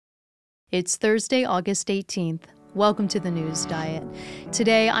It's Thursday, August 18th. Welcome to the News Diet.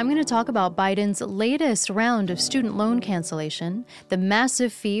 Today, I'm going to talk about Biden's latest round of student loan cancellation, the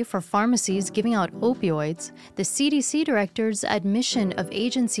massive fee for pharmacies giving out opioids, the CDC director's admission of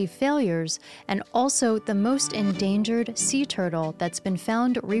agency failures, and also the most endangered sea turtle that's been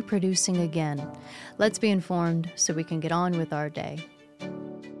found reproducing again. Let's be informed so we can get on with our day.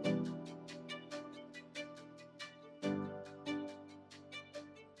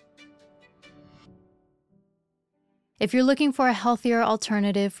 If you're looking for a healthier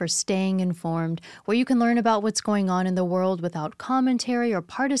alternative for staying informed, where you can learn about what's going on in the world without commentary or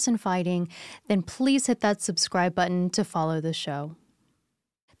partisan fighting, then please hit that subscribe button to follow the show.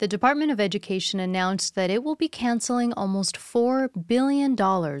 The Department of Education announced that it will be canceling almost $4 billion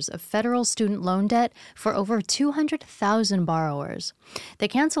of federal student loan debt for over 200,000 borrowers. The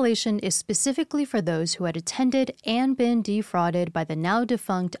cancellation is specifically for those who had attended and been defrauded by the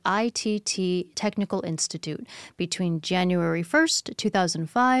now-defunct ITT Technical Institute between January 1st,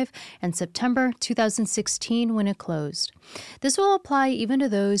 2005 and September 2016 when it closed. This will apply even to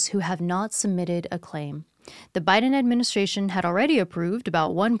those who have not submitted a claim. The Biden administration had already approved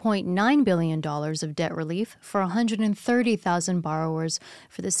about $1.9 billion of debt relief for 130,000 borrowers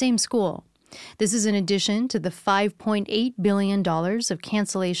for the same school. This is in addition to the $5.8 billion of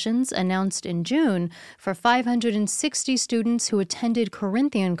cancellations announced in June for 560 students who attended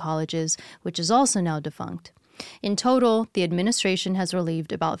Corinthian colleges, which is also now defunct. In total, the administration has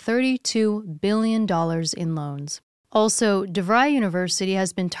relieved about $32 billion in loans. Also, DeVry University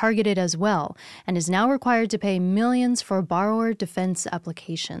has been targeted as well and is now required to pay millions for borrower defense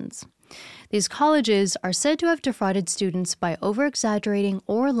applications. These colleges are said to have defrauded students by over-exaggerating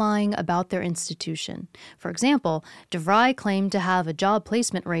or lying about their institution. For example, DeVry claimed to have a job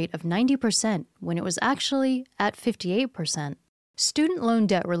placement rate of 90% when it was actually at 58%. Student loan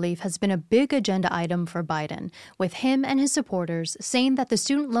debt relief has been a big agenda item for Biden, with him and his supporters saying that the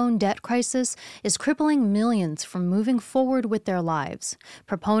student loan debt crisis is crippling millions from moving forward with their lives.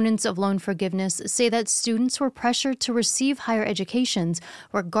 Proponents of loan forgiveness say that students were pressured to receive higher educations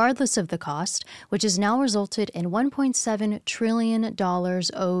regardless of the cost, which has now resulted in $1.7 trillion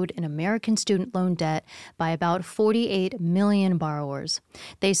owed in American student loan debt by about 48 million borrowers.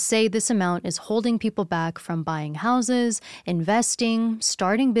 They say this amount is holding people back from buying houses, investing,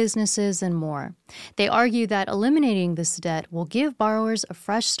 starting businesses, and more. They argue that eliminating this debt will give borrowers a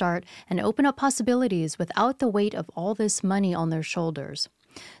fresh start and open up possibilities without the weight of all this money on their shoulders.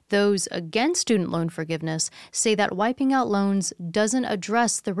 Those against student loan forgiveness say that wiping out loans doesn't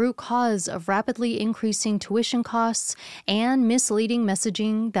address the root cause of rapidly increasing tuition costs and misleading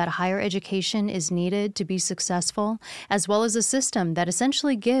messaging that higher education is needed to be successful, as well as a system that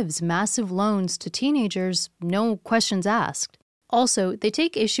essentially gives massive loans to teenagers, no questions asked. Also, they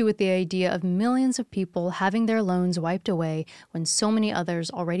take issue with the idea of millions of people having their loans wiped away when so many others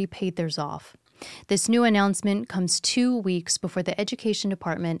already paid theirs off. This new announcement comes 2 weeks before the Education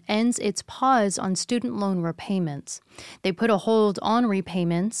Department ends its pause on student loan repayments. They put a hold on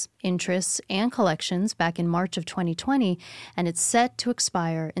repayments, interests, and collections back in March of 2020, and it's set to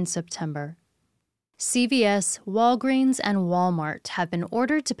expire in September. CVS, Walgreens, and Walmart have been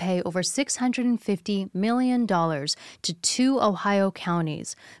ordered to pay over $650 million to 2 Ohio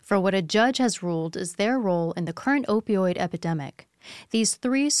counties for what a judge has ruled is their role in the current opioid epidemic. These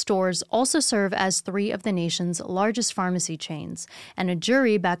 3 stores also serve as 3 of the nation's largest pharmacy chains, and a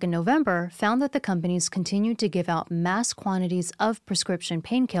jury back in November found that the companies continued to give out mass quantities of prescription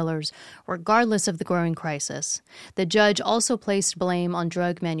painkillers regardless of the growing crisis. The judge also placed blame on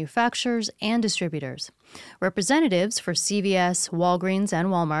drug manufacturers and distributors. Representatives for CVS, Walgreens, and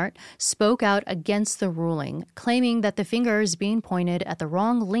Walmart spoke out against the ruling, claiming that the finger is being pointed at the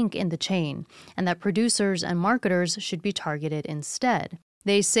wrong link in the chain and that producers and marketers should be targeted instead.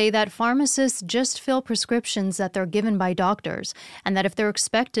 They say that pharmacists just fill prescriptions that they're given by doctors, and that if they're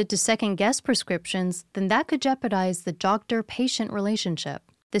expected to second-guess prescriptions, then that could jeopardize the doctor-patient relationship.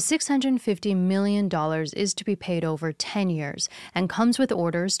 The $650 million is to be paid over 10 years and comes with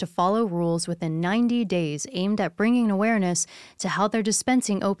orders to follow rules within 90 days aimed at bringing awareness to how they're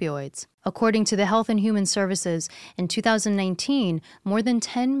dispensing opioids. According to the Health and Human Services, in 2019, more than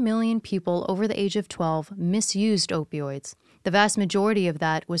 10 million people over the age of 12 misused opioids. The vast majority of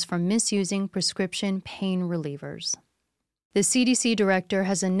that was from misusing prescription pain relievers. The CDC director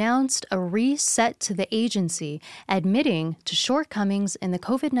has announced a reset to the agency, admitting to shortcomings in the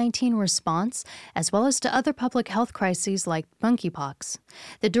COVID-19 response, as well as to other public health crises like monkeypox.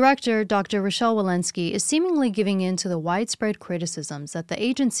 The director, Dr. Rochelle Walensky, is seemingly giving in to the widespread criticisms that the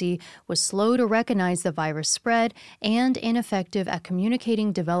agency was slow to recognize the virus spread and ineffective at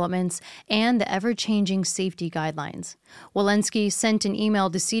communicating developments and the ever-changing safety guidelines. Walensky sent an email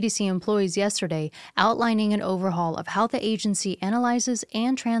to CDC employees yesterday outlining an overhaul of how the agency analyzes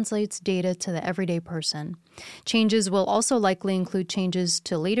and translates data to the everyday person. Changes will also likely include changes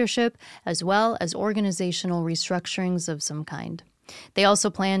to leadership as well as organizational restructurings of some kind. They also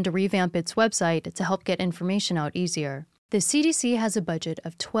plan to revamp its website to help get information out easier. The CDC has a budget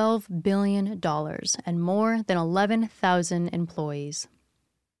of $12 billion and more than 11,000 employees.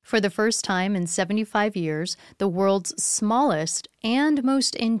 For the first time in 75 years, the world's smallest and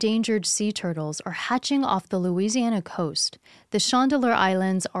most endangered sea turtles are hatching off the Louisiana coast. The Chandeleur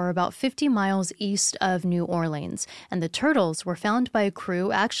Islands are about 50 miles east of New Orleans, and the turtles were found by a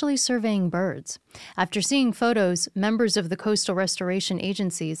crew actually surveying birds. After seeing photos, members of the coastal restoration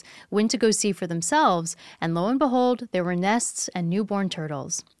agencies went to go see for themselves, and lo and behold, there were nests and newborn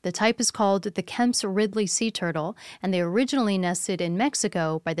turtles. The type is called the Kemp's Ridley sea turtle, and they originally nested in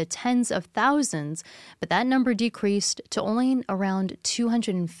Mexico by the tens of thousands, but that number decreased to only around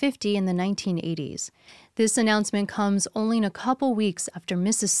 250 in the 1980s. This announcement comes only in a couple weeks after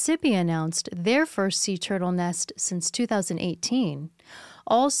Mississippi announced their first sea turtle nest since 2018.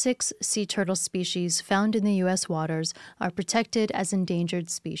 All 6 sea turtle species found in the U.S. waters are protected as endangered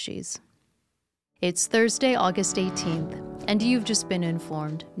species. It's Thursday, August 18th, and you've just been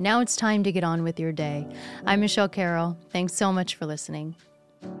informed. Now it's time to get on with your day. I'm Michelle Carroll. Thanks so much for listening.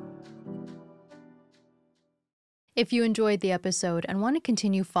 If you enjoyed the episode and want to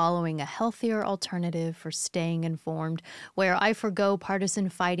continue following a healthier alternative for staying informed, where I forgo partisan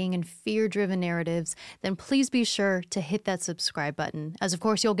fighting and fear-driven narratives, then please be sure to hit that subscribe button, as of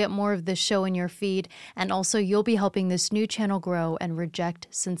course you'll get more of this show in your feed, and also you'll be helping this new channel grow and reject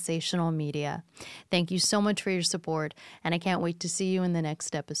sensational media. Thank you so much for your support, and I can't wait to see you in the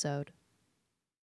next episode.